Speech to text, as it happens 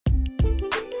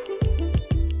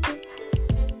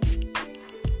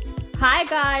Hi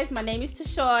guys, my name is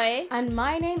Tashoy. And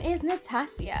my name is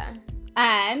Natassia.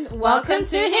 And welcome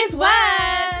to His Word!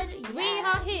 Yeah. We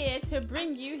are here to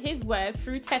bring you His Word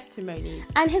through testimonies.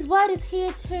 And His Word is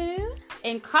here to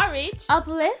encourage,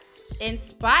 uplift,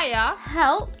 inspire,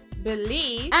 help,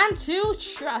 believe, and to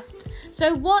trust.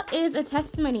 So what is a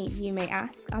testimony, you may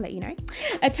ask? I'll let you know.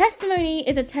 A testimony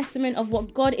is a testament of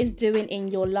what God is doing in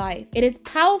your life. It is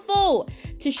powerful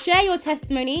to share your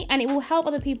testimony, and it will help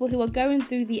other people who are going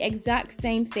through the exact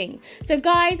same thing. So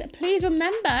guys, please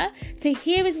remember to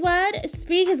hear His Word,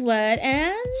 speak His Word,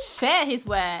 and share His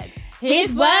Word.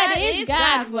 His Word is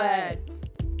God's Word.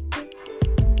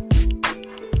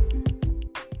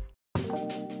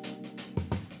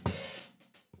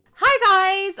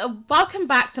 Hi guys, welcome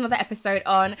back to another episode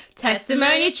on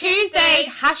Testimony Tuesday,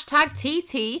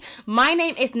 #TT. My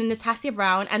name is Natassia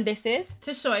Brown and this is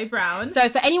Tashoy Brown. So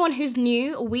for anyone who's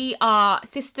new, we are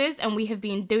sisters and we have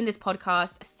been doing this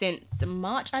podcast since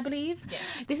March, I believe. Yes.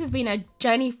 This has been a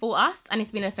journey for us and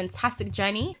it's been a fantastic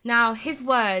journey. Now, His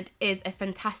Word is a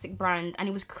fantastic brand and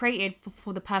it was created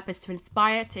for the purpose to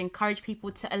inspire, to encourage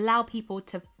people, to allow people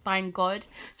to find God.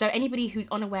 So anybody who's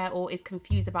unaware or is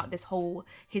confused about this whole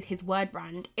His Word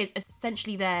brand is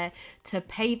essentially there to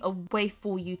pave a way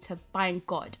for you to find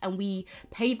God. And we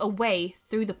pave a way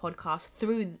through the podcast,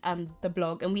 through the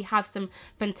blog, and we have some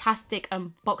fantastic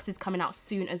boxes coming out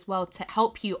soon as well to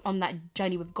help you on that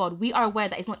journey with God. We are aware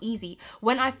that it's not easy.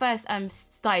 When I first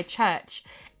started church,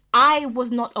 I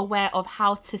was not aware of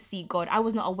how to see God. I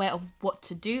was not aware of what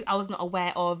to do. I was not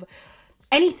aware of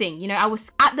anything. You know, I was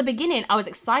at the beginning, I was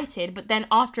excited, but then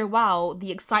after a while,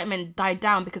 the excitement died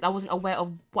down because I wasn't aware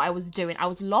of what I was doing. I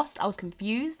was lost, I was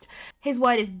confused. His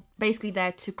Word is basically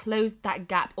there to close that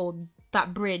gap or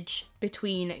that bridge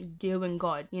between you and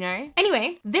God, you know?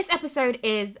 Anyway, this episode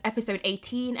is episode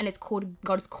 18 and it's called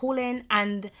God's Calling,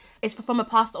 and it's from a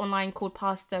pastor online called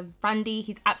Pastor Randy.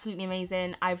 He's absolutely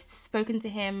amazing. I've spoken to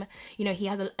him. You know, he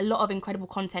has a lot of incredible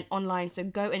content online, so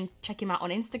go and check him out on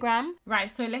Instagram.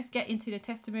 Right, so let's get into the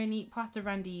testimony. Pastor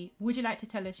Randy, would you like to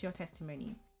tell us your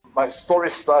testimony? My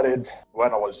story started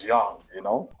when I was young, you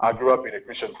know. I grew up in a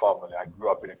Christian family. I grew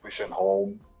up in a Christian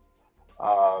home.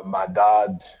 My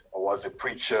dad was a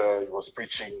preacher. He was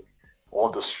preaching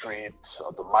on the street,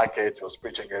 at the market. He was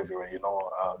preaching everywhere, you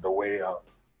know, the way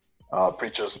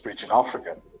preachers preach in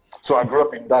Africa. So I grew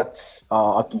up in that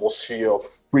atmosphere of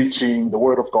preaching the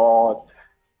word of God.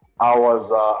 I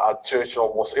was at church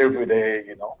almost every day,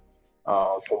 you know,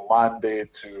 from Monday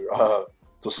to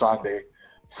Sunday.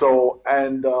 So,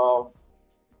 and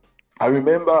I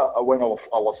remember when I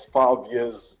was 5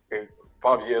 years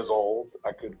old,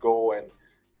 I could go and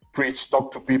preach,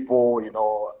 talk to people, you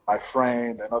know, my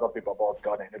friend and other people about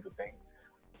God and everything.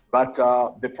 But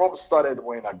the problem started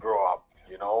when I grew up,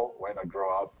 you know. When I grew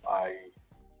up, I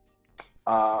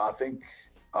think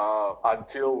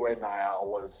until when I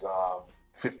was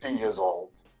 15 years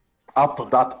old. After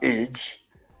that age,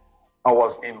 I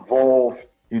was involved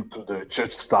into the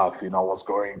church stuff, you know. I was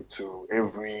going to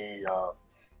every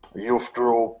youth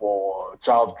group or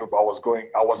child group. I was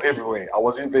everywhere. I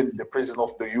was even the president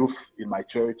of the youth in my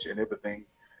church and everything,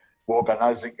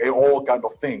 organizing all kind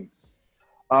of things.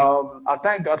 I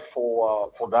thank God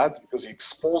for that, because He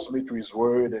exposed me to His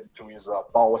word and to His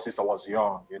power since I was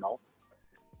young, you know.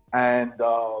 And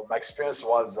my experience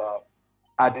was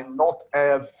I did not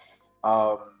have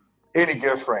any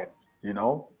girlfriend, you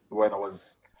know, when I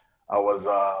was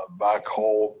back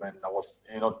home, and I was,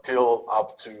 you know, till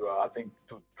up to I think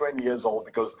to 20 years old,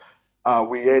 because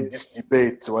we had this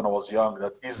debate when I was young,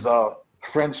 that is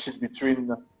friendship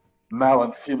between male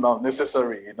and female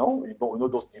necessary, you know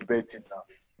those debates in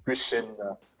Christian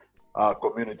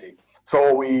community.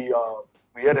 So we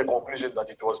had a conclusion that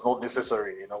it was not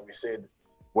necessary, you know. We said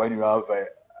when you have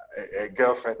a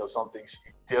girlfriend or something,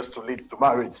 it has to lead to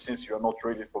marriage, since you are not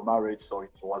ready for marriage, so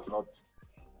it was not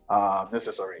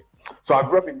necessary. So I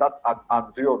grew up in that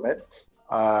environment,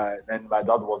 and my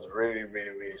dad was really, really,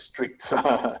 really strict.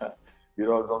 You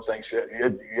know, sometimes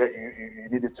you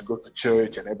needed to go to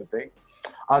church and everything.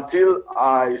 Until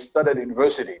I started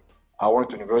university. I went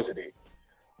to university.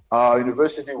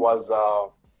 University was a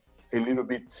little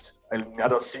bit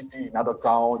another city, another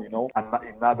town, you know, and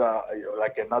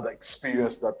another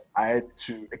experience that I had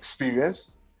to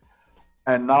experience.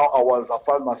 And now I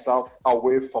found myself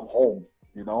away from home,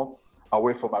 you know,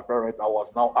 away from my parents. I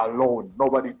was now alone,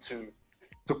 nobody to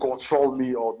control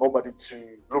me or nobody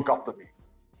to look after me.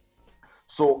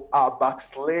 So I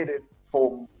backslided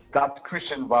from that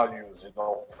Christian values, you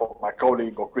know, from my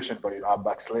calling or Christian values. I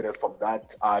backslided from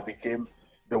that. I became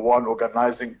the one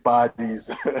organizing parties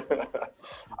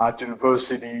at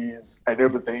universities and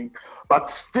everything. But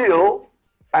still,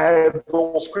 I had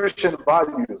those Christian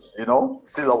values, you know.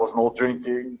 Still, I was not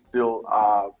drinking. Still,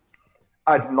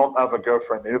 I did not have a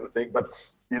girlfriend and everything. But,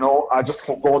 you know, I just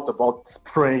forgot about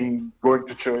praying, going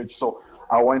to church. So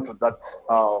I went to that,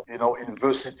 you know,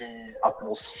 university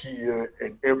atmosphere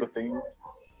and everything.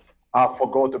 I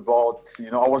forgot about,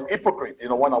 you know, I was hypocrite, you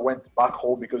know, when I went back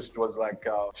home because it was like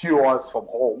a few hours from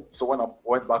home. So when I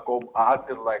went back home, I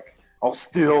acted like I was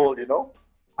still, you know,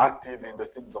 active in the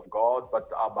things of God, but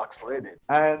I backslided.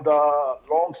 And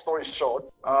long story short,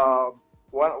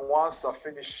 once I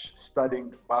finished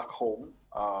studying back home,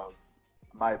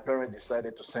 my parents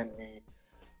decided to send me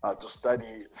to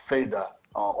study FEDA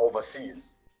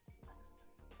overseas.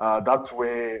 That's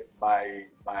where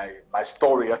my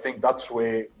story. I think that's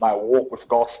where my walk with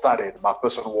God started. My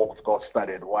personal walk with God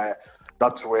started. Why?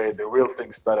 That's where the real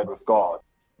thing started with God.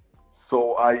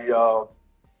 So I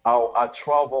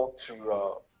traveled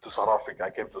to South Africa.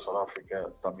 I came to South Africa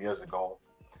some years ago.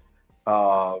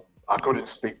 I couldn't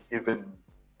speak even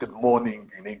good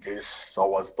morning in English. So I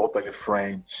was totally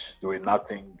French, doing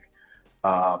nothing.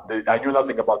 I knew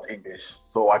nothing about English.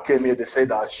 So I came here. They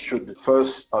said I should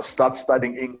first start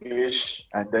studying English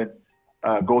and then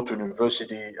go to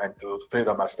university and to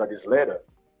further my studies later.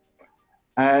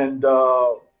 And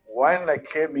when I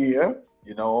came here,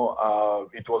 you know,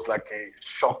 it was like a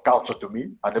shock culture to me.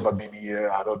 I never been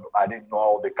here. I didn't know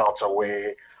how the culture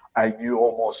way. I knew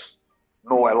almost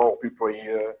know a lot of people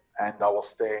here, and I was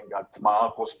staying at my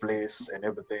uncle's place and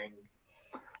everything.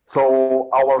 So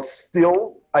I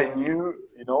knew,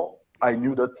 you know, I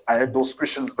knew that I had those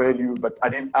Christian values, but I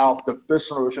didn't have the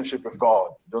personal relationship with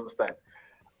God. You understand?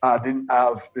 I didn't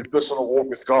have a personal walk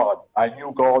with God. I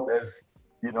knew God as,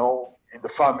 you know, in the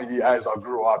family as I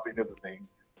grew up and everything.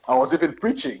 I was even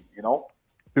preaching, you know.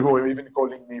 People were even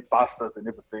calling me pastors and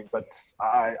everything, but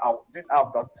I didn't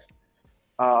have that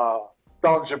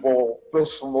tangible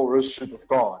personal relationship with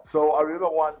God. So I remember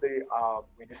one day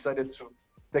we decided to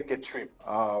take a trip.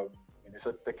 We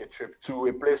decided to take a trip to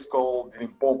a place called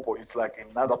Limpopo. It's like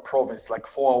another province, like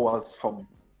 4 hours from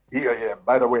here I am.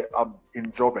 By the way, I'm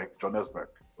in Joburg, Johannesburg,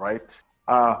 right?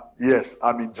 Yes,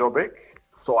 I'm in Joburg.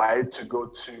 So I had to go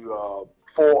to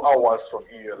 4 hours from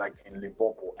here, like in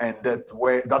Limpopo. And that's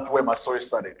where my story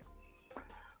started.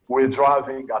 We're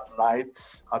driving at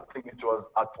night. I think it was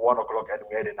at 1 o'clock, and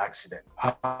we had an accident.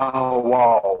 Oh,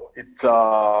 wow! It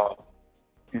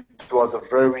was a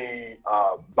very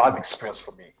bad experience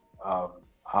for me. I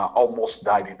almost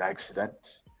died in the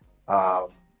accident. Um,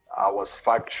 I was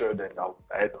fractured and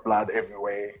I had blood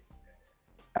everywhere.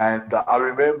 And I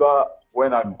remember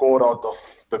when I got out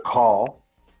of the car,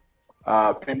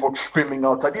 people screaming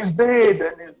outside, "He's dead!"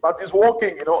 But he's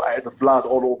walking. You know, I had the blood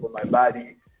all over my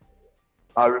body.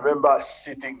 I remember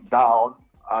sitting down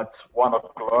at 1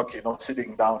 o'clock, you know,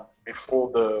 sitting down before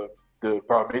the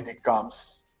paramedic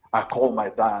comes. I called my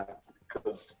dad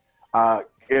because I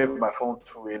gave my phone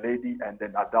to a lady and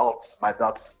then my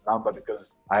dad's number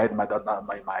because I had my dad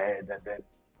number in my head. And then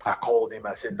I called him.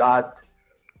 I said, "Dad,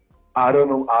 I don't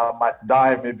know, I might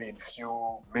die maybe in a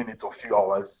few minutes or few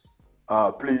hours.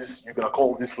 Please, you're going to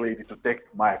call this lady to take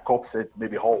my corpse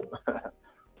maybe home."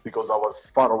 Because I was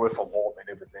far away from home and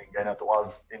everything. And it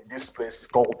was in this place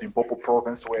called Limpopo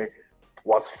province where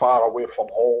was far away from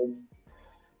home.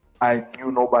 I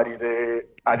knew nobody there.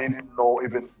 I didn't know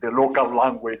even the local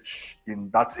language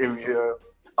in that area.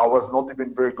 I was not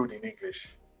even very good in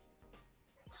English.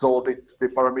 So the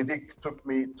paramedic took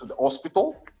me to the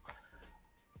hospital.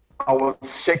 I was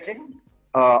shaking.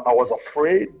 I was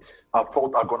afraid. I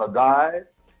thought I'm gonna die.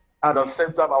 And at the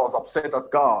same time, I was upset at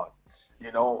God.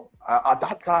 You know, at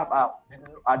that time,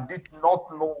 I did not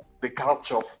know the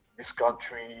culture of this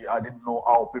country. I didn't know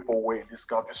how people were in this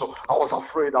country. So I was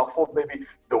afraid. I thought maybe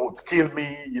they would kill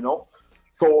me, you know.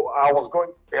 So I was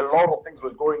a lot of things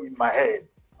were going in my head.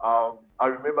 I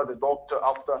remember the doctor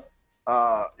after,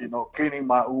 you know, cleaning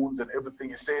my wounds and everything,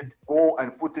 he said, "Go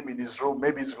and put him in his room.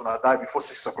 Maybe he's going to die before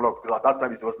 6 o'clock." Because at that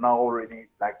time, it was now already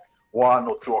like 1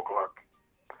 or 2 o'clock.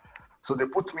 So they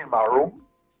put me in my room.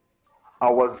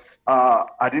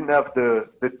 I didn't have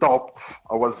the top.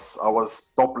 I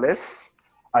was topless.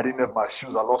 I didn't have my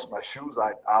shoes. I lost my shoes.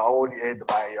 I only had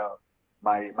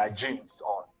my jeans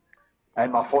on,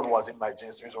 and my phone was in my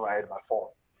jeans. The reason why I had my phone.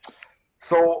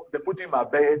 So they put me in my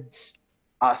bed.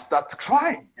 I started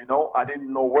crying. You know, I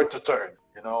didn't know where to turn.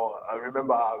 You know, I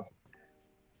remember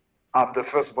I'm the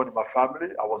firstborn in my family.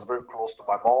 I was very close to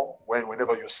my mom.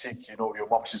 Whenever you're sick, you know, your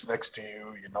mom, she's next to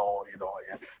you. You know.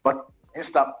 Yeah. But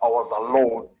this time I was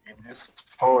alone in this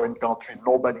foreign country,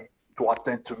 nobody to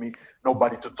attend to me,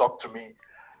 nobody to talk to me.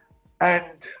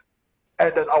 And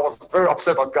then I was very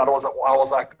upset at God. I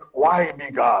was like, why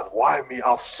me, God? Why me?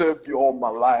 I've served you all my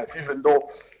life, even though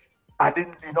I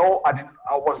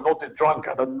was not a drunk.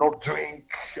 I did not drink.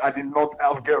 I did not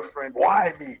have a girlfriend.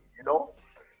 Why me?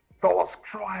 So I was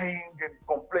crying and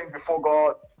complaining before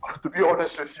God. To be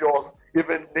honest with you, I was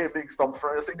even naming some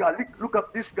friends. I said, God, look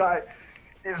at this guy.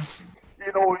 He's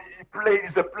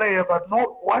a player, but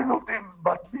why not him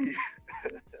but me?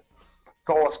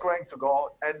 So I was crying to God,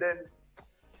 and then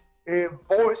a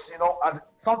voice, and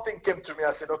something came to me.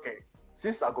 I said, okay,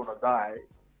 since I'm gonna die,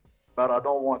 but I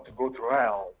don't want to go to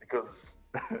hell because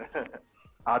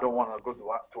I don't want to go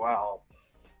to hell.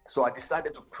 So I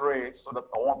decided to pray so that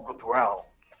I won't go to hell.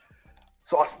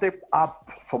 So I stepped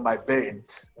up from my bed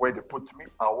where they put me.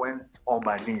 I went on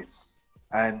my knees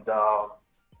and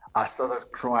I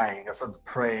started crying. I started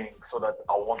praying so that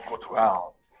I won't go to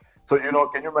hell. So,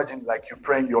 can you imagine like you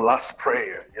praying your last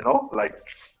prayer, like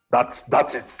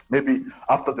that's it. Maybe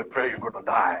after the prayer, you're going to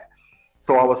die.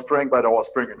 So I was praying, but I was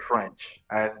praying in French.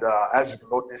 And as you've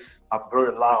noticed, I'm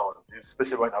very loud,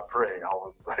 especially when I pray. I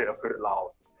was very, very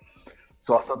loud.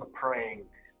 So I started praying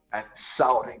and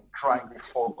shouting, crying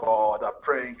before God,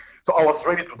 praying. So I was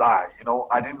ready to die.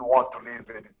 I didn't want to live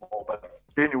anymore. But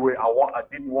anyway, I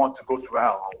didn't want to go to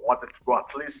hell. I wanted to go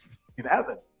at least in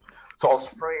heaven. So I was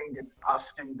praying and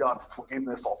asking God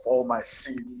forgiveness of all my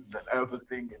sins and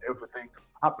everything.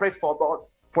 I prayed for about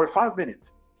 45 minutes.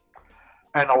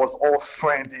 And I was all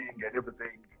sweating and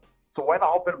everything. So when I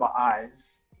opened my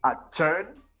eyes, I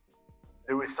turned.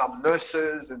 There were some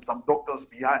nurses and some doctors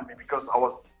behind me because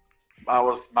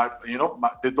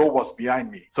the door was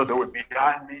behind me. So they were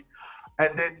behind me.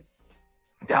 And then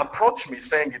they approached me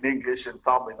saying in English and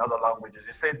some in other languages.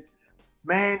 They said,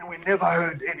 man, we never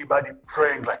heard anybody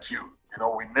praying like you.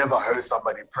 We never heard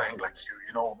somebody praying like you.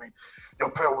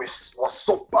 Your prayer was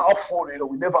so powerful.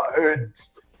 We never heard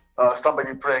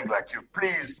somebody praying like you.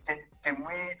 Please, can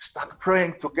we start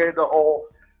praying together, or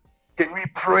can we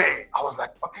pray? I was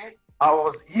like, okay. I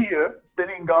was here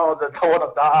telling God that I want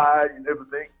to die and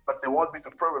everything, but they want me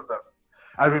to pray with them.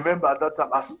 I remember at that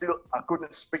time, I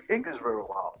couldn't speak English very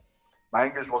well. My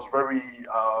English was very,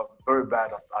 very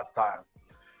bad at that time.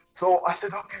 So I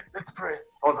said, okay, let's pray.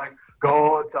 I was like,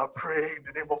 God, I pray in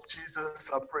the name of Jesus.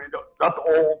 I pray. That's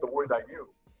all the word I knew.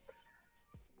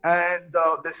 And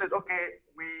they said, okay,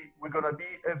 we're going to be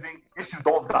having, if you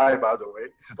don't die, by the way,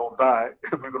 if you don't die,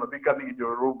 we're going to be coming in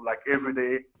your room like every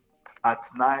day at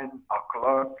 9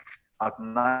 o'clock at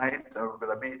night. And we're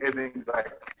going to be having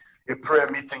like a prayer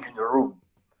meeting in your room.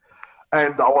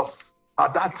 And I was,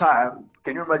 at that time,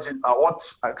 can you imagine, I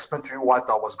explain to you what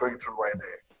I was going through right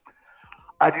there.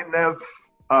 I didn't have,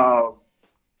 I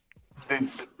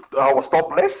was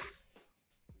topless.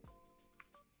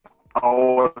 I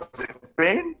was in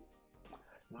pain.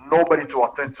 Nobody to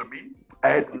attend to me. I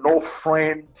had no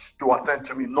friends to attend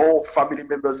to me, no family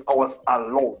members. I was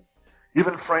alone.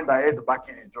 Even friends I had back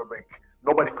in Joburg,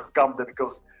 nobody could come there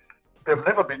because they've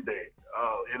never been there.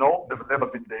 They've never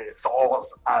been there. So I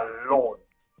was alone.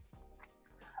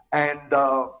 And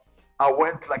I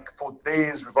went like for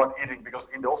days without eating because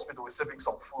in the hospital we're serving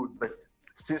some food. But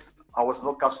since I was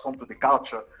not accustomed to the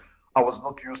culture, I was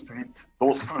not used to eat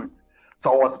those food.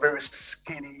 So I was very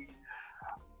skinny.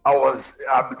 I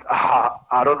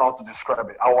don't know how to describe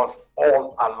it. I was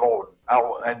all alone.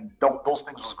 And those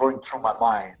things was going through my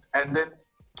mind. And then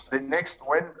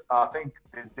when I think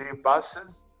the day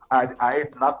passes, I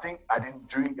ate nothing. I didn't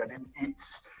drink. I didn't eat.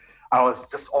 I was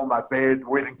just on my bed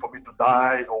waiting for me to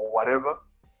die or whatever.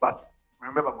 But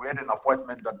remember, we had an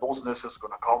appointment that those nurses are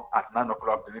going to come at 9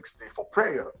 o'clock the next day for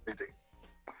prayer meeting.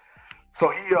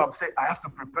 So here I'm saying I have to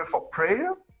prepare for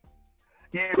prayer.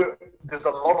 Here, there's a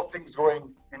lot of things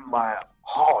going in my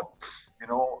heart,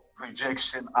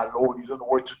 rejection, alone. You don't know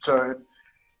where to turn.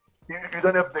 You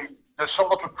don't have the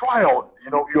shoulder to cry on.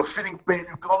 You're feeling pain.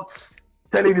 You can't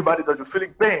tell anybody that you're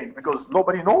feeling pain because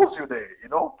nobody knows you there,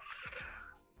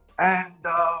 And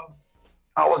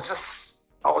I was just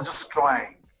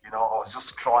crying, I was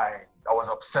just crying. I was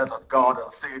upset at God.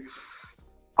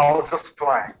 I was just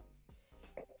crying.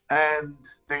 And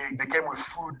they came with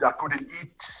food I couldn't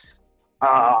eat.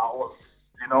 I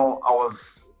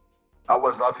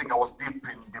think I was deep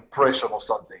in depression or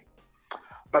something.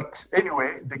 But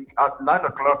anyway, at 9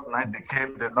 o'clock night,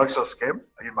 the nurses came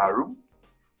in my room.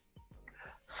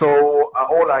 So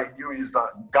all I knew is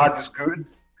that God is good.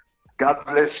 God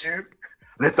bless you.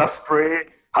 Let us pray.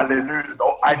 Hallelujah.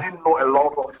 I didn't know a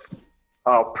lot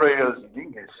of prayers in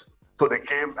English. So they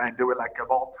came and they were like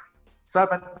about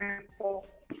 7 people.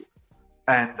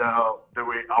 And I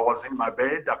was in my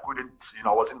bed. I couldn't,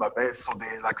 I was in my bed. So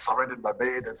they like surrounded my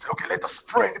bed and said, okay, let us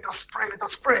pray, let us pray, let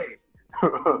us pray.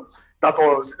 That's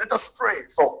all I was, let us pray.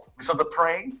 So we started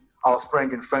praying. I was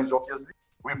praying in French, obviously.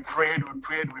 We prayed,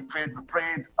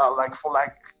 like for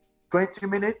like 20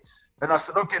 minutes. And I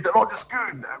said, okay, the Lord is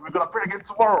good. We're going to pray again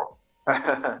tomorrow.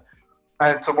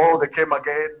 And tomorrow they came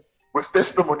again with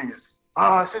testimonies.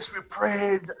 Since we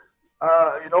prayed,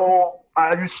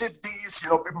 you said this,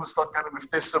 people start coming with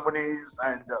testimonies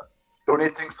and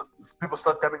donating. People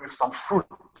start coming with some fruit,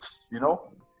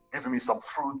 giving me some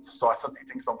fruit. So I started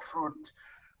eating some fruit.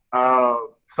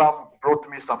 Some brought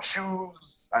me some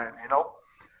shoes, and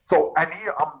So, and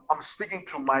here I'm speaking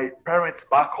to my parents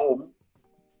back home.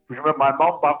 Remember, my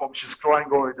mom back home, she's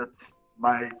crying over that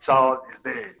my child is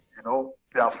dead.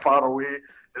 They are far away.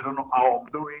 They don't know how I'm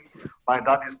doing. My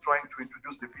dad is trying to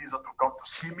introduce the visa to come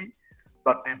to see me,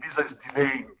 but the visa is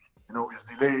delaying. It's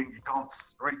delaying. He can't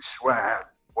reach where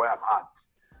I'm at.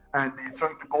 And he's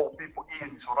trying to call people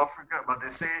in South Africa, but they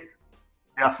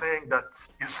are saying that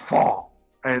it's far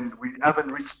and we haven't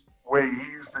reached where he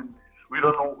is and we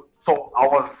don't know. So I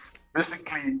was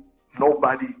basically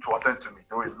nobody to attend to me.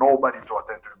 There was nobody to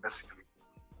attend to me, basically.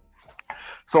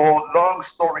 So long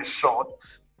story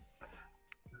short,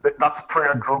 that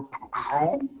prayer group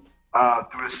grew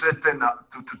to a certain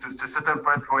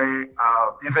point where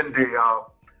even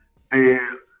the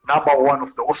number one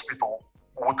of the hospital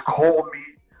would call me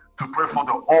to pray for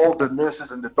all the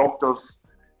nurses and the doctors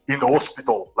in the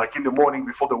hospital. Like in the morning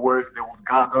before the work, they would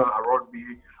gather around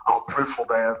me. I'll pray for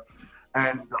them,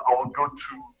 and I'll go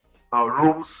to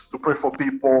rooms to pray for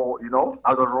people.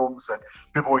 Other rooms, and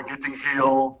people were getting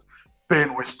healed,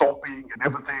 pain was stopping, and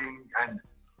everything, and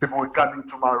people were coming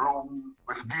to my room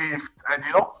with gifts, and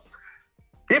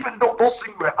even though those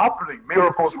things were happening,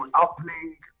 miracles were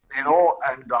happening, and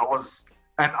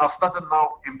I started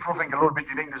now improving a little bit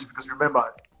in English, because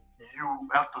remember, you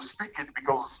have to speak it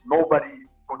because nobody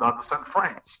could understand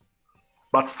French.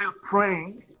 But still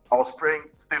praying, I was praying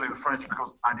still in French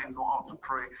because I didn't know how to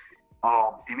pray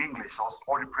in English. I was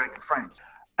only praying in French.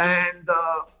 And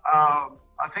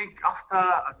I think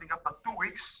after 2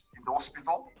 weeks in the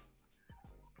hospital,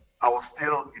 I was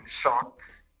still in shock.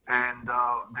 And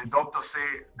the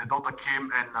doctor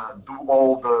came and do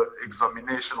all the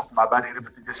examination of my body and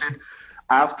everything. They said,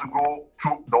 I have to go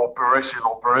through the operation,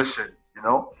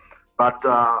 but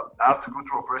I have to go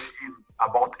through operation in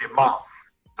about a month.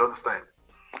 Do you understand?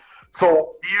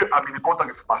 So here I'm in contact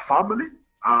with my family.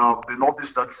 They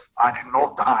noticed that I did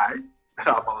not die.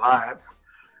 I'm alive.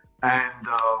 And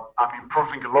I'm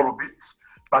improving a little bit.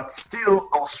 But still,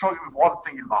 I was struggling with one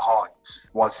thing in my heart,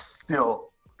 was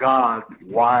still, God,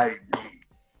 why me?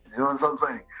 You know what I'm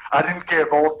saying? I didn't care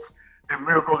about the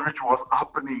miracle which was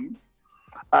happening.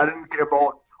 I didn't care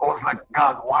about, I was like,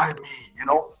 God, why me?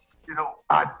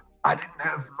 I didn't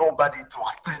have nobody to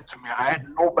attend to me. I had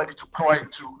nobody to cry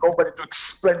to, nobody to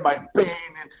explain my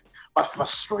pain and my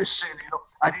frustration.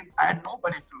 I had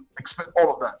nobody to explain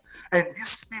all of that. And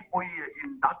these people here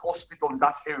in that hospital, in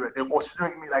that area, they're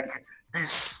considering me like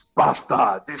this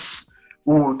pastor, this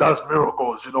who does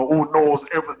miracles, who knows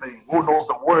everything, who knows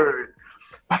the word.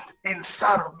 But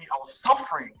inside of me, I was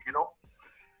suffering,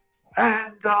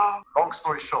 And long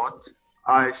story short,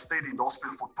 I stayed in the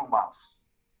hospital for 2 months.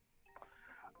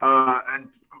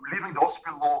 And leaving the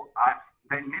hospital,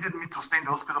 they needed me to stay in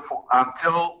the hospital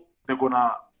until they're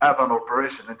gonna have an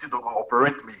operation, until they're gonna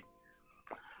operate me.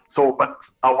 So, but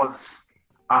I was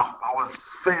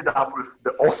fed up with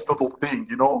the hospital thing,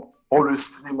 always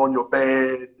sitting on your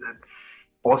bed and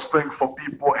I was praying for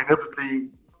people and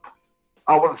everything.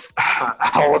 I was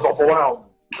overwhelmed.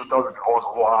 I was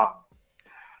overwhelmed.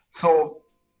 So,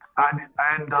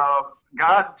 and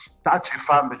God touched a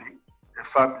family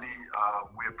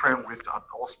we were praying with at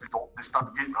the hospital. They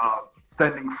started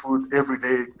sending food every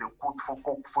day. They cook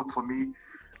food for me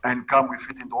and come with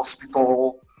it in the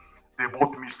hospital. They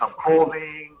bought me some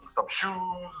clothing, some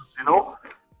shoes,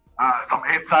 some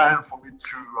airtime for me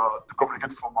to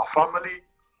communicate for my family.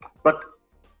 But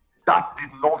that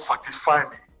did not satisfy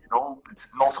me, it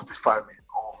did not satisfy me,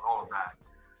 all of that.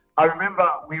 I remember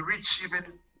we reached even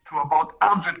to about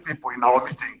 100 people in our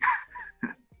meeting.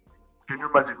 Can you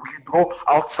imagine? We could go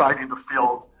outside in the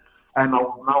field and I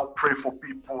would now pray for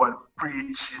people and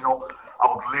preach, I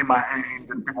would lay my hand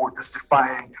and people were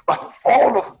testifying. But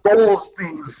all of those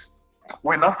things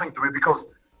were nothing to me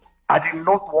because I did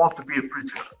not want to be a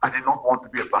preacher. I did not want to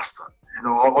be a pastor. I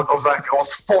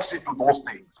was forced into those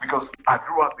things because I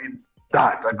grew up in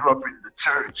that. I grew up in the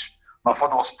church. My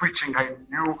father was preaching. I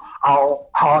knew how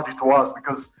hard it was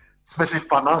because, especially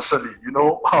financially,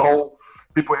 how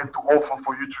people had to offer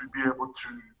for you to be able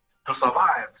to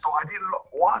survive. So I didn't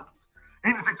want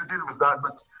anything to deal with that,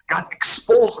 but God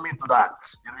exposed me to that.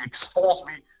 He exposed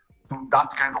me to that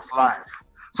kind of life.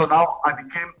 So now I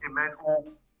became a man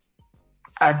who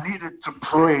I needed to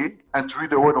pray and to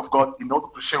read the word of God in order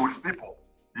to share with people.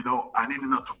 I needed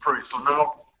not to pray. So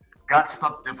now God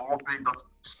started developing that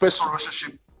special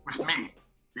relationship with me.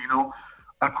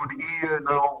 I could hear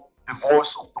now the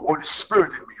voice of the Holy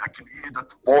Spirit in me. I could hear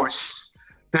that voice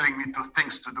telling me to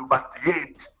things to do, but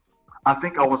yet I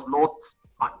think I was not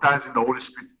baptized in the Holy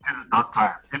Spirit till that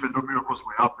time. Even though miracles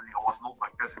were happening, I was not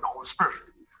baptized in the Holy Spirit.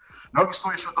 Long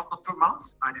story short, after 2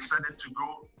 months, I decided to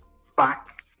go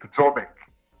back to Joburg,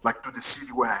 like to the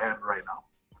city where I am right now.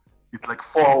 It's like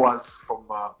 4 hours from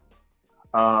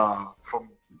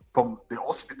the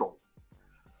hospital.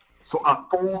 So I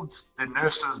told the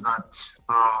nurses that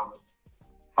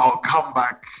I'll come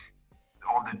back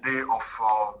on the day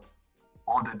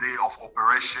of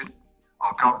operation.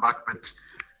 I'll come back, but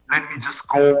let me just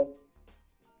go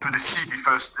to the city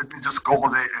first. Let me just go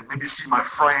there and maybe see my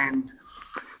friend.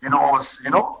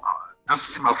 Just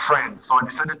see my friend. So I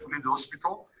decided to leave the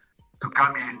hospital to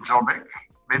come here in Joburg,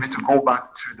 maybe to go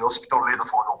back to the hospital later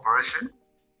for the operation.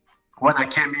 When I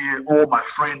came here, all my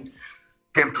friends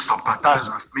came to sympathize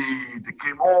with me. They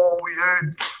came,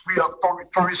 we are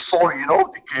very sorry,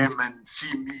 They came and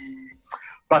see me.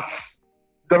 But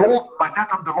the Lord, by that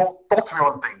time, the Lord taught me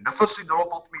one thing. The first thing the Lord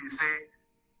taught me is say,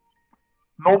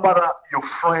 no matter your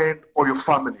friend or your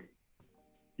family,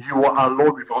 you are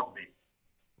alone without me.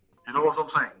 You know what I'm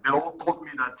saying? The Lord taught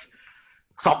me that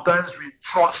sometimes we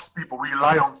trust people, we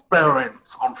rely on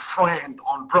parents, on friends,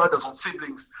 on brothers, on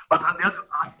siblings, but at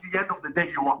the end of the day,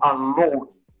 you are alone.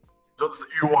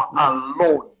 You are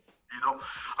alone.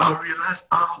 I realized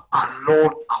how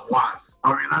alone I was.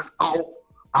 I realized how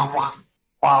I was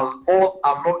all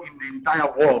alone in the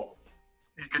entire world.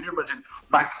 Can you imagine?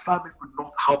 My family could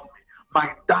not help me. My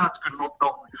dad could not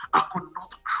help me. I could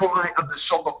not cry at the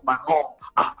shoulder of my mom.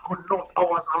 I could not. I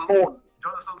was alone. You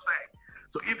understand what I'm saying?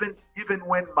 So even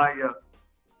when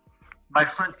my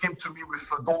friend came to me with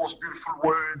those beautiful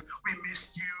words, we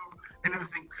missed you and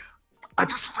everything, I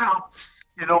just felt,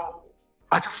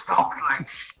 like,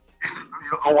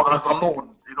 I was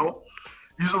alone,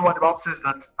 This is what the Bible says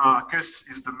that curse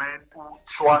is the man who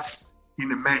trusts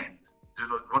in a man.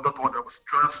 That's what I was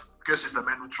trust. Curse is the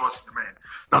man who trusts in a man.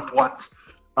 That's what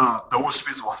the Holy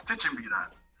Spirit was teaching me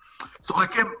that. So I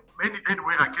came,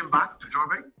 anyway, I came back to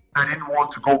Joburg. I didn't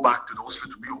want to go back to the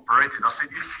hospital to be operated. I said,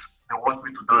 if they want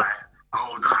me to die, I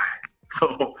will die.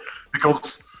 So,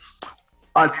 because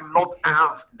I did not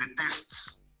have the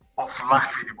taste of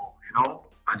life anymore,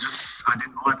 I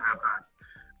did not have that.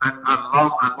 And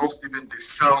I lost even the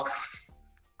self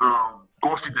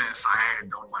confidence I had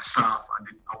on myself.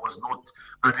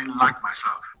 I didn't like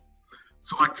myself.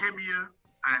 So I came here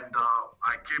and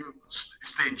I came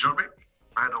stay in Joburg,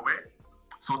 by the way.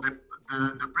 So the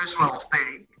place where I was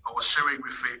staying, I was sharing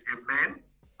with a man.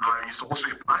 He's also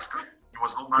a pastor. He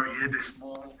was not married. He had a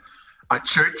small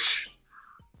church.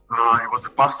 He was a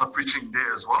pastor preaching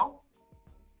there as well.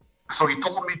 So he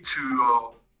told me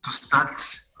to start,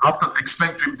 after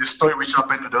explaining to him the story which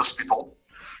happened to the hospital.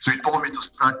 So he told me to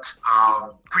start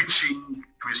preaching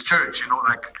to his church,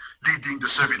 like leading the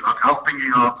service, like helping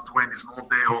him out when he's not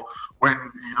there or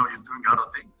when, he's doing other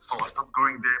things. So I started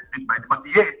going there bit by bit, but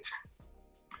yet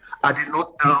I did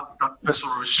not have that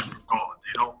personal relationship with God,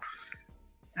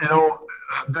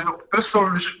 The personal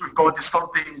relationship with God is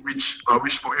something which I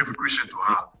wish for every Christian to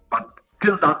have. But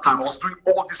till that time, I was doing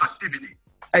all this activity.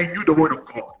 I knew the word of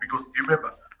God because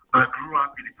remember, I grew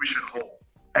up in a Christian home.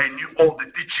 I knew all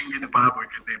the teaching in the Bible you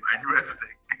can name. I knew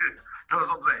everything. You know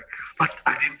what I'm saying? But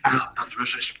I didn't have that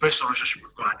personal relationship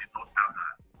with God. I did not have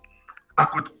that. I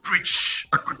could preach.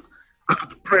 I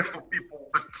could pray for people,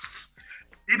 but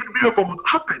even miracle would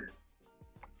happen.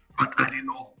 But I did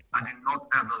not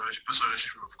have that personal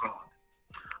relationship with God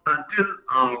until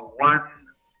one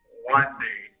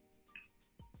day,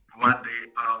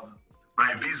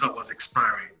 my visa was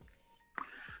expiring.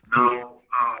 Now,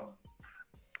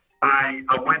 I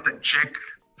went and checked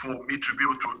for me to be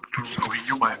able to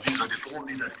renew my visa. They told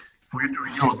me that for you to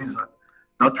renew a visa,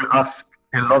 that will ask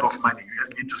a lot of money. You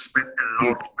need to spend a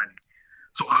lot of money.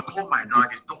 So I called my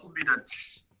dad. He told me that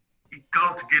he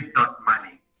can't get that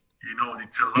money.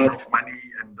 It's a lot of money,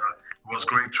 and he was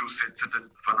going through certain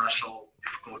financial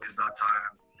difficulties that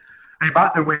time. And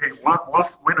by the way, when I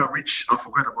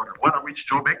forgot about it. When I reached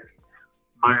Joburg,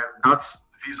 my dad's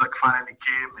visa finally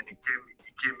came, and he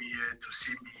came here to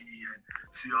see me and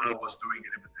see how I was doing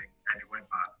and everything, and he went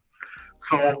back.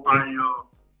 So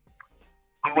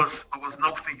I was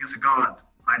now thinking, God,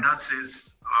 my dad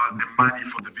says the money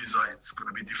for the visa, it's going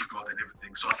to be difficult and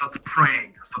everything. So I started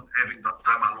praying. I started having that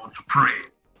time alone to pray,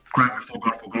 crying before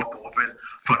God for God to open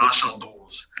financial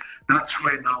doors. That's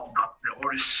where now that the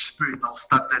Holy Spirit now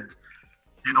started,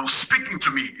 speaking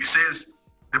to me. He says,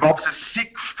 the Bible says,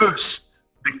 seek first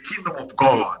the kingdom of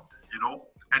God,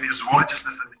 and his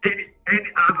righteousness, and any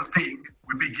other thing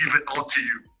will be given unto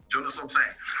you. Do you understand what I'm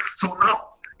saying? So now,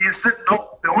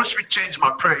 the Holy Spirit changed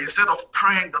my prayer. Instead of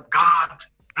praying that God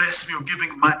bless me or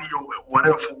giving money or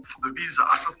whatever for the visa,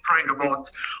 I started praying about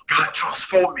God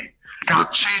transform me. God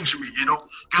change me, God,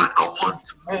 I want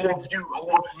more of you. I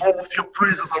want more of your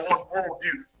presence. I want more of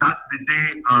you. That the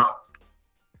day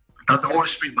that the Holy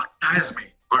Spirit baptized me.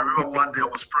 I remember one day I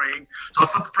was praying. So I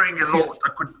started praying a lot. I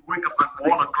could wake up at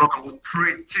 1 o'clock. I would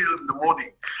pray till in the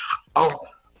morning. I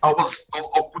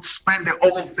could spend the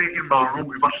whole day in my room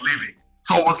without leaving.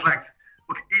 So I was like,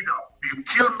 okay, either you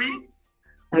kill me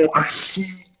or I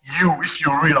see you if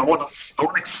you're real. I want to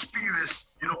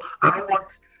experience,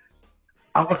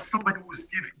 I was somebody who was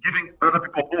giving other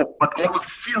people hope, but I want to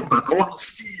feel that. I want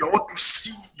to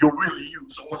see you're really you.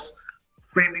 So I was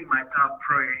spending my time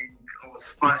praying. I was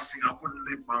fasting. I couldn't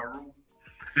leave my room.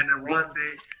 And then one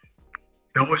day,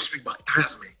 the Holy Spirit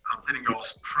baptized me. I'm telling you, I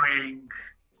was praying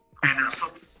and I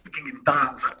started speaking in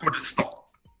tongues. I couldn't stop.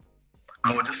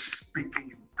 I was just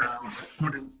speaking in tongues.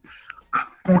 I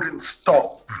couldn't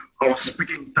stop. I was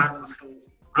speaking in tongues for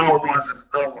hours and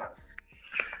hours.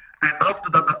 And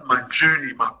after that, my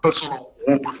journey, my personal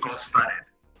walk with God started.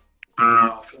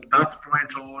 From that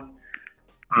point on,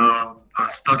 I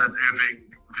started having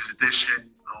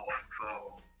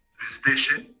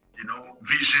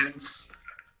visions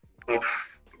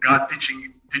of God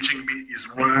teaching me His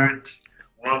word.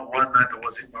 One night I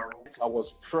was in my room. I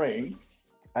was praying,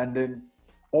 and then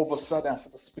all of a sudden I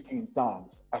started speaking in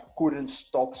tongues. I couldn't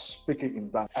stop speaking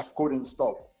in tongues. I couldn't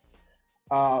stop.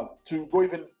 I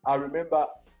remember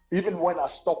even when I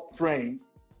stopped praying,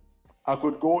 I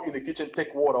could go in the kitchen,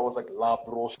 take water. I was like, La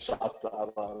broshata.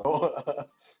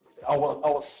 I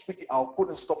was speaking. I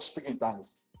couldn't stop speaking in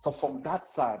tongues. So from that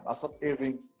time, I started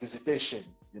having visitation.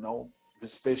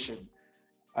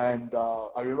 And I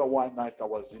remember one night I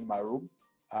was in my room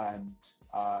and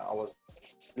I was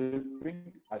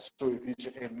sleeping. I saw a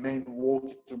vision. A man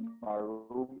walked into my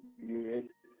room. He had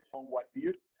a long white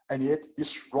beard, and yet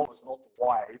this robe was not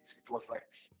white. It was like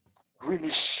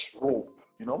greenish robe.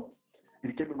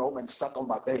 He came in my room and sat on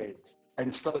my bed, and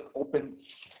he started opening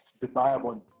the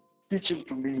Bible and teaching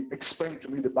to me, explaining to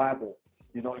me the Bible.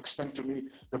 Explaining to me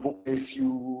the book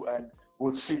Matthew, and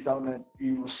we'll sit down and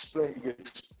he will explain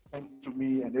to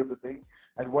me and everything.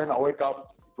 And when I wake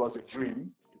up, it was a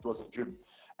dream.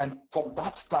 And from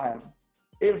that time,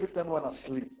 every time when I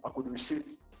sleep, I could receive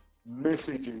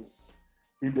messages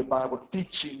in the Bible,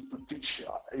 teaching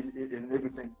in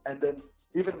everything. And then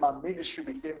even my ministry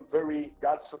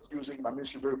God started using my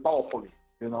ministry very powerfully.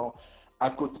 I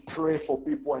could pray for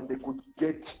people and they could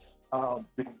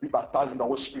be baptized in the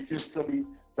Holy Spirit instantly.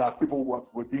 That people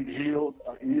were being healed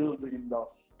in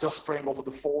just praying over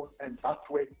the phone, and that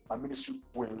way my ministry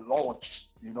will launch.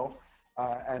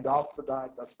 And after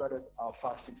that, I started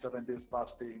fasting, 7 days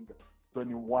fasting,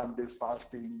 21 days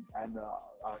fasting, and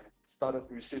I started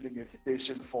receiving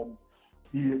invitation from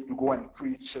here to go and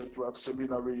preach, to have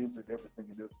seminaries and everything.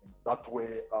 That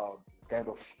way, kind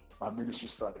of my ministry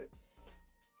started.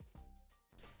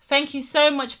 Thank you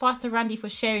so much, Pastor Randy, for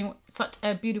sharing such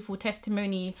a beautiful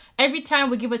testimony. Every time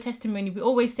we give a testimony, we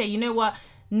always say, you know what?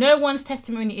 No one's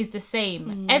testimony is the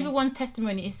same. Everyone's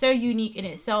testimony is so unique in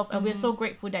itself, and we're so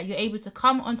grateful that you're able to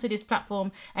come onto this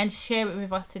platform and share it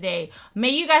with us today. May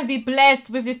you guys be blessed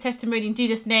with this testimony in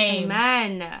Jesus' name.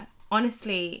 Amen.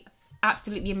 Honestly,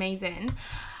 absolutely amazing.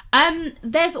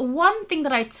 There's one thing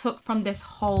that I took from this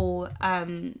whole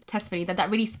testimony that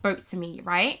really spoke to me,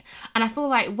 right? And I feel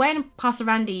like when Pastor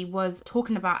Randy was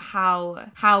talking about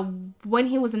how when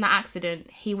he was in that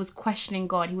accident, he was questioning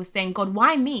God. He was saying, God,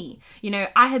 why me?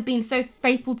 I have been so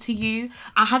faithful to you.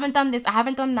 I haven't done this, I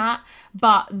haven't done that,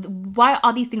 but why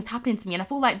are these things happening to me? And I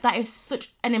feel like that is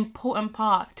such an important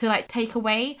part to take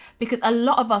away, because a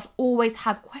lot of us always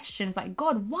have questions like,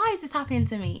 God, why is this happening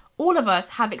to me? All of us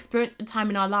have experienced a time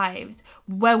in our lives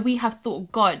where we have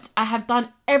thought, God, I have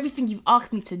done everything you've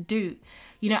asked me to do.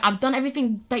 I've done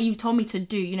everything that you told me to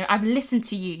do. I've listened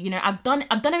to you. I've done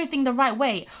everything the right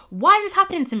way. Why is this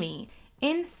happening to me?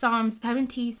 In Psalm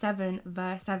 77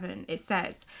 verse 7, it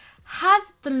says, has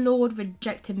the Lord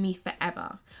rejected me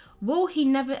forever? Will he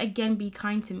never again be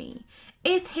kind to me?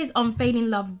 Is his unfailing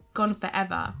love gone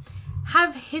forever?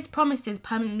 Have his promises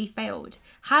permanently failed?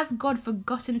 Has God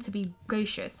forgotten to be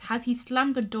gracious? Has he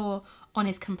slammed the door on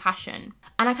his compassion?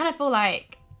 And I kind of feel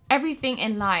like everything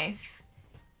in life,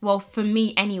 well, for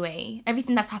me anyway,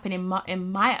 everything that's happened in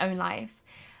my own life,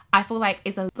 I feel like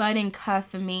is a learning curve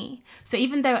for me. So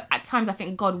even though at times I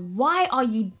think, God, why are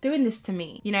you doing this to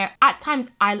me? You know, at times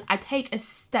I take a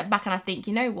step back and I think,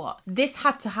 you know what? This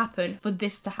had to happen for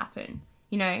this to happen,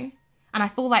 you know? And I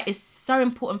feel like it's so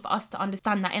important for us to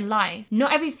understand that in life,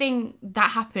 not everything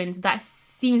that happens that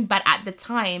seems bad at the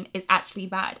time is actually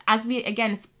bad. As we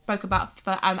again spoke about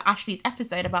for Ashley's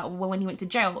episode about when he went to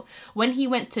jail. When he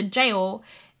went to jail,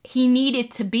 he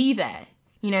needed to be there.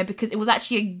 You know, because it was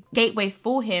actually a gateway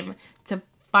for him to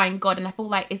find God. And I feel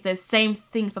like it's the same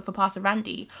thing for Pastor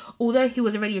Randy. Although he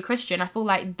was already a Christian, I feel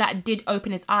like that did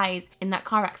open his eyes in that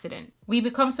car accident. We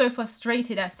become so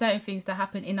frustrated at certain things that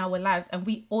happen in our lives and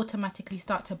we automatically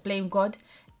start to blame God.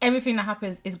 Everything that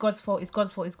happens is God's fault, it's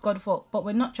God's fault, it's God's fault. But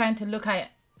we're not trying to look at it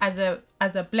as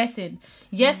a blessing.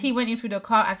 Yes, he went in through the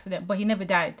car accident, but he never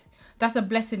died. That's a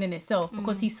blessing in itself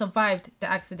because he survived the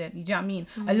accident. You know what I mean?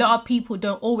 A lot of people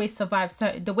don't always survive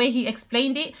the way he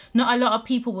explained it, not a lot of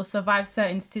people will survive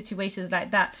certain situations like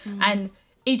that. And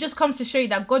it just comes to show you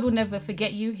that God will never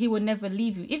forget you. He will never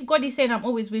leave you. If God is saying, I'm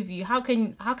always with you, how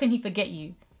can he forget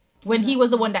you when he was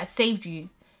the one that saved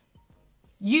you?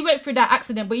 You went through that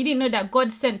accident, but you didn't know that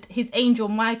God sent his angel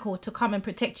Michael to come and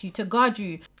protect you, to guard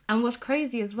you. And what's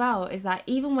crazy as well is that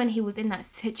even when he was in that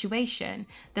situation,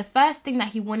 the first thing that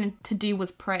he wanted to do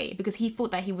was pray because he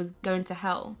thought that he was going to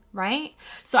hell, right?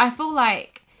 So I feel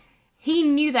like he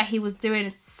knew that he was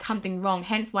doing something wrong,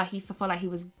 hence why he felt like he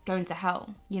was going to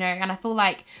hell, you know? And I feel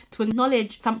like to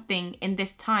acknowledge something in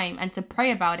this time and to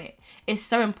pray about it is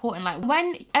so important. Like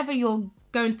whenever you're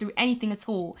going through anything at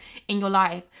all in your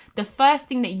life, the first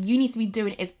thing that you need to be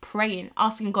doing is praying,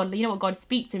 asking God, you know what, God,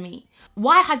 speak to me.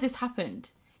 Why has this happened?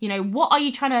 You know, what are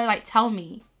you trying to like tell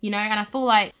me? You know, and I feel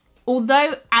like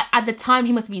although at the time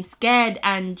he must have been scared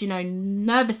and, you know,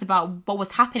 nervous about what was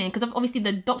happening, because obviously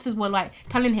the doctors were like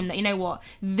telling him that, you know what,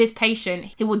 this patient,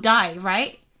 he will die,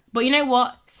 right? But you know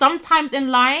what? Sometimes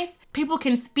in life, people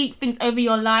can speak things over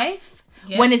your life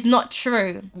when it's not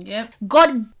true.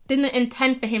 God didn't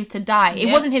intend for him to die.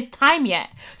 It wasn't his time yet.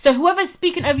 So whoever's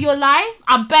speaking over your life,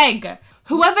 I beg,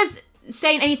 whoever's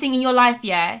saying anything in your life,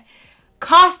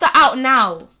 cast that out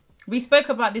now. We spoke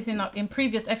about this in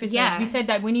previous episodes. We said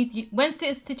that when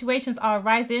situations are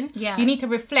arising, you need to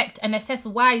reflect and assess,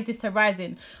 why is this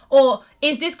arising? Or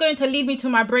is this going to lead me to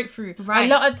my breakthrough? Right. A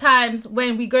lot of times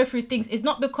when we go through things, it's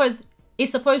not because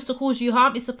it's supposed to cause you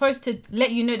harm. It's supposed to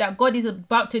let you know that God is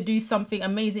about to do something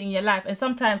amazing in your life. And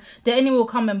sometimes the enemy will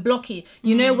come and block it.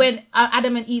 You know, when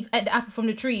Adam and Eve ate the apple from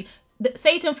the tree,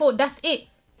 Satan thought, that's it.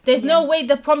 There's no way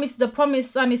the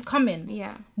promised son is coming.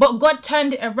 Yeah. But God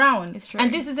turned it around. It's true.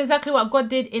 And this is exactly what God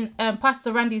did in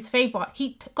Pastor Randy's favor.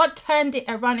 God turned it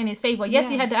around in his favor. Yes,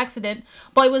 he had the accident,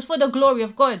 but it was for the glory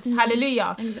of God.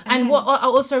 Hallelujah. And what I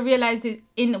also realized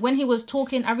is when he was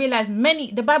talking, I realized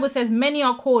the Bible says many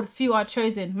are called, few are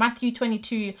chosen. Matthew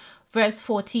 22 verse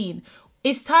 14.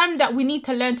 It's time that we need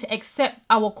to learn to accept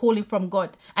our calling from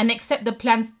God and accept the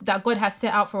plans that God has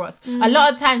set out for us. A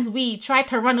lot of times we try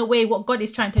to run away what God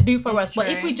is trying to do for us. True.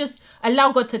 But if we just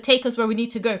allow God to take us where we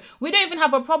need to go, we don't even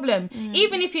have a problem.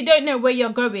 Even if you don't know where you're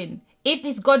going, if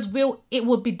it's God's will, it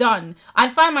will be done. I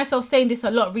find myself saying this a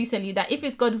lot recently, that if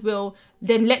it's God's will,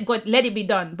 then let it be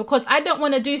done. Because I don't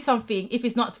want to do something if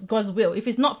it's not God's will. If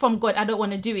it's not from God, I don't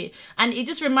want to do it. And it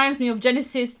just reminds me of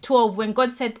Genesis 12 when God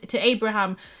said to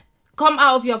Abraham, come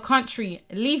out of your country,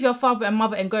 leave your father and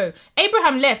mother and go.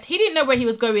 Abraham left. He didn't know where he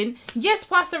was going. Yes,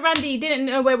 Pastor Randy didn't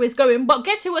know where he was going, but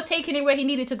guess who was taking him where he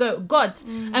needed to go? God.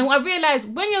 And I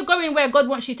realized when you're going where God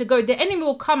wants you to go, the enemy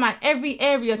will come at every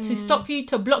area to stop you,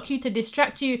 to block you, to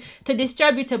distract you, to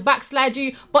disturb you, to backslide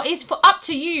you. But it's up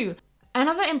to you.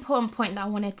 Another important point that I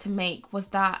wanted to make was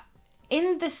that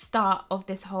in the start of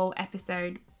this whole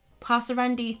episode, Pastor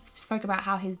Randy spoke about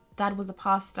how his dad was a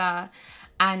pastor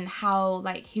and how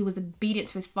like he was obedient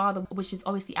to his father, which is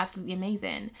obviously absolutely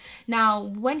amazing. Now,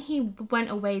 when he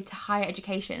went away to higher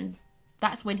education,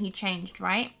 that's when he changed,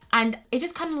 right? And it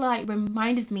just kind of like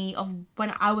reminded me of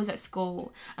when I was at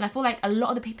school. And I feel like a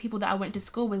lot of the people that I went to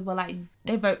school with were like,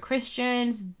 they vote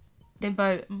Christians, they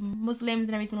vote Muslims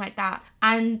and everything like that.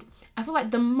 And I feel like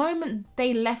the moment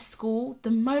they left school, the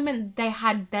moment they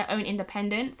had their own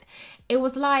independence, it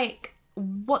was like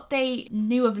what they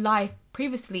knew of life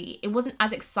previously, it wasn't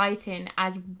as exciting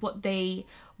as what they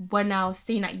were now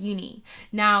seeing at uni.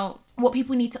 Now, what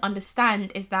people need to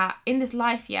understand is that in this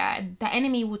life, the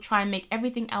enemy will try and make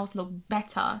everything else look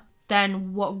better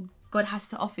than what God has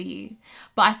to offer you.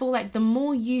 But I feel like the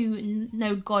more you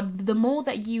know God, the more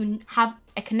that you have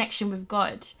a connection with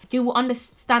God, you will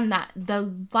understand that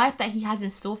the life that he has in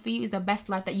store for you is the best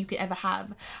life that you could ever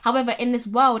have. However, in this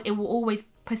world, it will always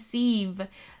perceive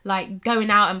like going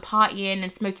out and partying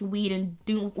and smoking weed and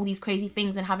doing all these crazy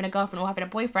things and having a girlfriend or having a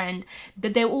boyfriend,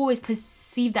 that they'll always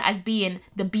perceive that as being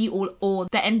the be all or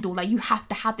the end all. Like, you have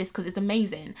to have this because it's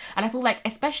amazing. And I feel like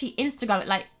especially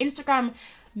Instagram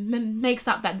makes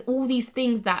up that all these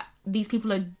things that these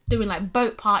people are doing, like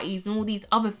boat parties and all these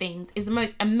other things, is the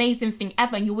most amazing thing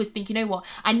ever. And you always think, you know what,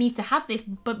 I need to have this,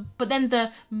 but then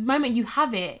the moment you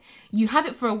have it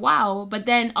for a while, but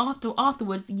then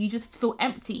afterwards you just feel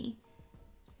empty.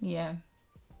 Yeah,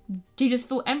 you just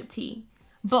feel empty.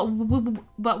 But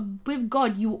with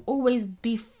God, you will always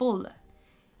be full.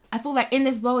 I feel like in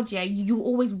this world, yeah, you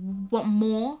always want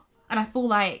more. And I feel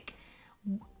like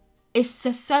it's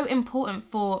just so important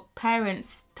for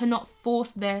parents to not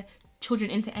force their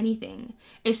children into anything.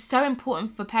 It's so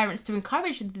important for parents to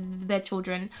encourage their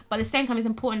children, but at the same time, it's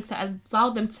important to allow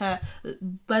them to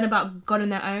learn about God on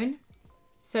their own.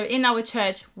 So in our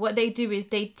church, what they do is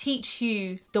they teach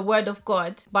you the word of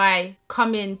God by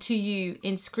coming to you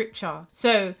in scripture.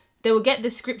 So they will get the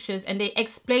scriptures and they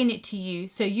explain it to you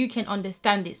so you can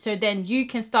understand it. So then you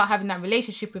can start having that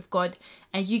relationship with God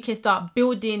and you can start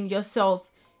building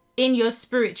yourself in your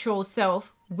spiritual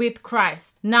self with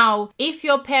Christ. Now, if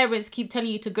your parents keep telling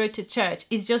you to go to church,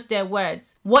 it's just their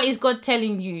words. What is God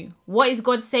telling you? What is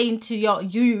God saying to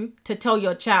you to tell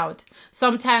your child?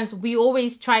 Sometimes we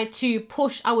always try to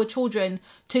push our children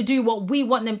to do what we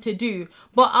want them to do.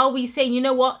 But are we saying, you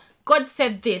know what? God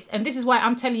said this, and this is why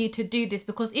I'm telling you to do this,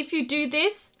 because if you do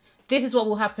this, this is what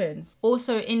will happen.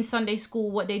 Also in Sunday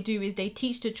school, what they do is they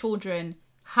teach the children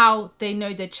how they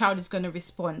know the child is going to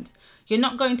respond. You're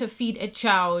not going to feed a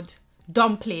child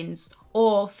dumplings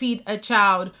or feed a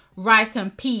child rice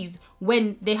and peas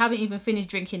when they haven't even finished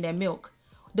drinking their milk.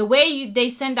 The way they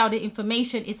send out the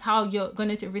information is how you're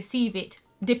going to receive it,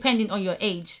 depending on your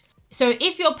age. So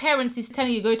if your parents is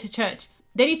telling you go to church,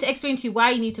 they need to explain to you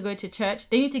why you need to go to church.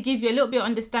 They need to give you a little bit of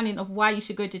understanding of why you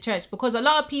should go to church, because a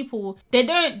lot of people,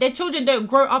 their children don't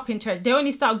grow up in church. They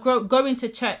only start going to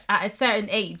church at a certain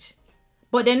age.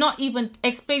 But they're not even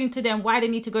explaining to them why they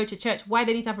need to go to church, why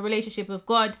they need to have a relationship with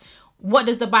God. What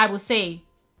does the Bible say?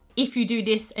 If you do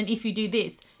this and if you do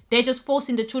this. They're just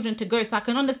forcing the children to go. So I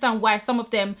can understand why some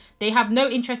of them, they have no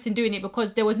interest in doing it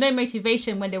because there was no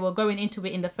motivation when they were going into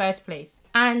it in the first place.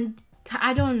 And to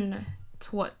add on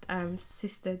to what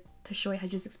Sister Tashoy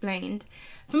has just explained,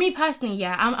 for me personally,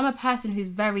 yeah, I'm a person who's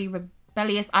very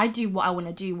rebellious. I do what I want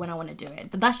to do when I want to do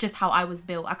it. But that's just how I was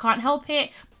built. I can't help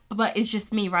it. But it's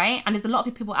just me, right? And there's a lot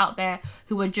of people out there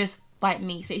who are just like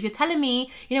me. So if you're telling me,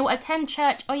 you know what, attend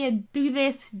church, oh yeah, do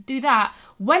this, do that,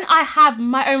 when I have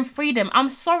my own freedom, I'm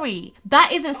sorry,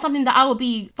 that isn't something that I will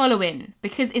be following,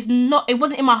 because it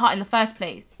wasn't in my heart in the first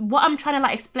place. What I'm trying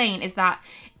to explain is that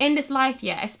in this life,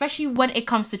 yeah, especially when it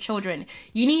comes to children,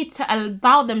 you need to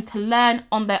allow them to learn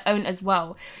on their own as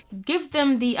well. Give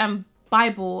them the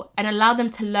Bible and allow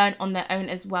them to learn on their own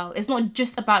as well. It's not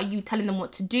just about you telling them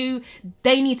what to do.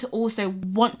 They need to also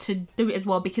want to do it as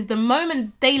well, because the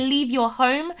moment they leave your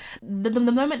home, the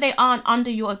moment they aren't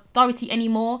under your authority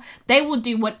anymore, they will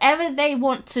do whatever they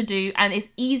want to do, and it's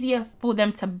easier for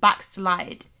them to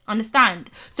backslide. Understand?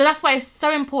 So that's why it's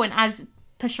so important, as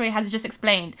Tashoy has just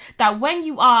explained, that when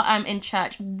you are in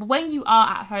church, when you are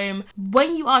at home,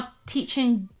 when you are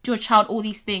teaching your child all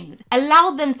these things,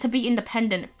 allow them to be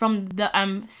independent from the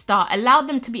start. Allow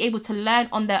them to be able to learn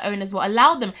on their own as well.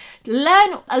 Allow them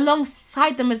learn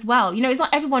alongside them as well. You know, it's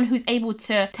not everyone who's able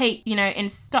to take, you know,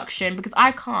 instruction, because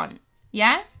I can't.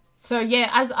 Yeah. So yeah,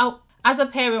 as a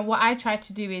parent, what I try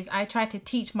to do is I try to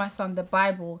teach my son the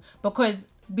Bible, because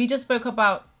we just spoke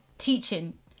about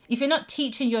teaching. If you're not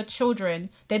teaching your children,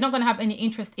 they're not going to have any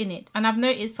interest in it. And I've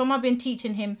noticed from I've been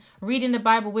teaching him, reading the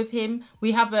Bible with him,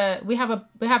 we have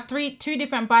two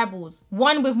different Bibles.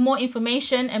 One with more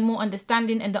information and more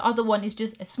understanding, and the other one is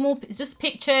just it's just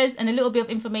pictures and a little bit of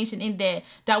information in there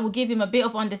that will give him a bit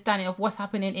of understanding of what's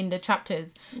happening in the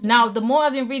chapters. Now, the more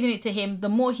I've been reading it to him, the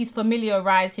more he's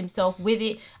familiarized himself with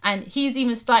it, and he's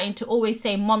even starting to always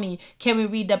say, "Mommy, can we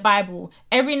read the Bible?"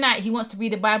 Every night he wants to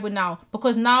read the Bible now,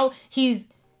 because now he's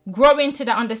growing to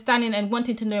that understanding and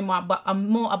wanting to know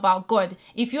more about God.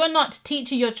 If you're not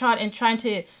teaching your child and trying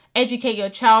to educate your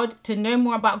child to know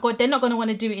more about God, they're not going to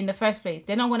want to do it in the first place.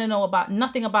 They're not going to know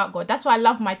nothing about God. That's why I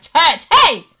love my church.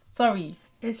 Hey! Sorry.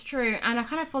 It's true, and I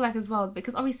kind of feel like as well,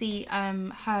 because obviously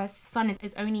her son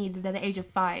is only the age of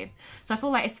 5, so I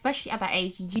feel like especially at that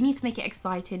age you need to make it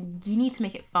exciting, you need to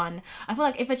make it fun. I feel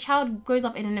like if a child grows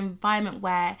up in an environment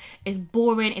where it's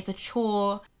boring, it's a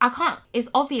chore, it's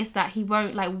obvious that he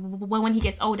won't, like, when he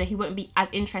gets older he won't be as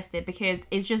interested because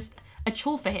it's just a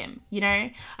chore for him, you know.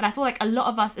 And I feel like a lot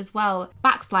of us as well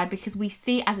backslide because we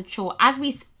see it as a chore. As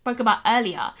we spoke about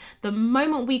earlier, the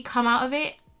moment we come out of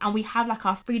it and we have like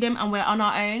our freedom and we're on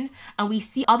our own and we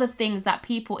see other things that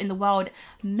people in the world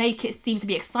make it seem to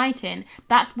be exciting,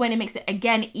 that's when it makes it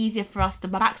again easier for us to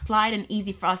backslide and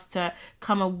easy for us to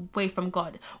come away from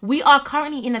God. We are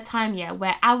currently in a time,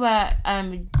 where our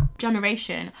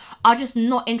generation are just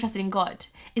not interested in God.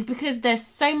 It's because there's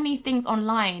so many things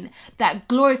online that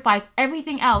glorifies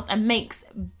everything else and makes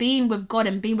being with God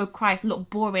and being with Christ look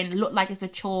boring, look like it's a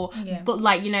chore, but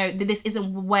like, you know, this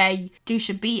isn't where you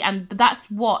should be. And that's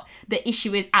what the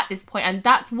issue is at this point. And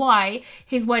that's why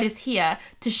his word is here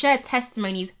to share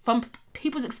testimonies from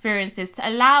people's experiences, to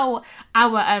allow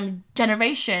our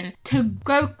generation to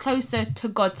go closer to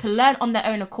God, to learn on their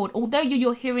own accord. Although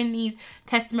you're hearing these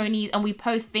testimonies and we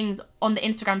post things on the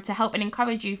Instagram to help and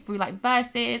encourage you through like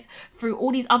verses, through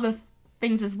all these other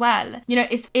things as well. You know,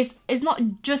 it's not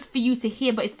just for you to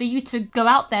hear, but it's for you to go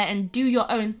out there and do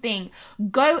your own thing.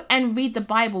 Go and read the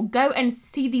Bible. Go and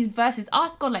see these verses.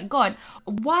 Ask God, like, God,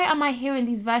 why am I hearing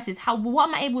these verses? What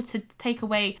am I able to take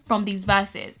away from these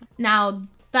verses? Now,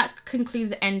 that concludes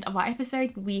the end of our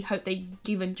episode. We hope that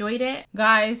you've enjoyed it.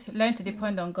 Guys, learn to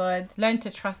depend on God. Learn to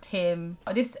trust him.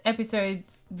 This episode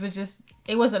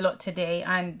it was a lot today,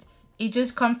 and it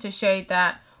just comes to show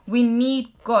that we need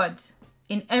God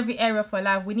in every area of our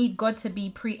life. We need God to be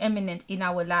preeminent in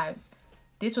our lives.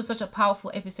 This was such a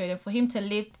powerful episode, and for him to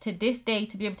live to this day,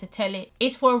 to be able to tell it,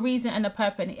 it's for a reason and a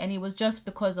purpose, and it was just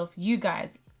because of you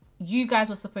guys. You guys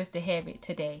were supposed to hear it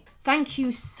today. Thank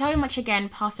you so much again,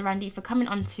 Pastor Randy, for coming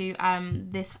on to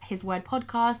this His Word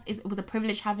podcast. It was a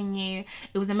privilege having you.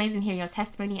 It was amazing hearing your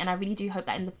testimony, and I really do hope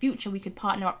that in the future we could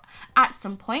partner up at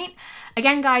some point.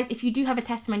 Again, guys, if you do have a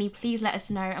testimony, please let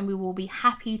us know, and we will be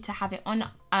happy to have it on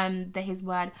the His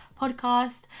Word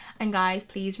podcast. And guys,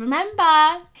 please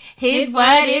remember, His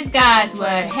Word is God's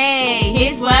Word. Hey,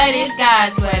 His Word is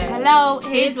God's Word. Hello,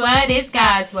 His Word is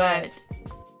God's Word.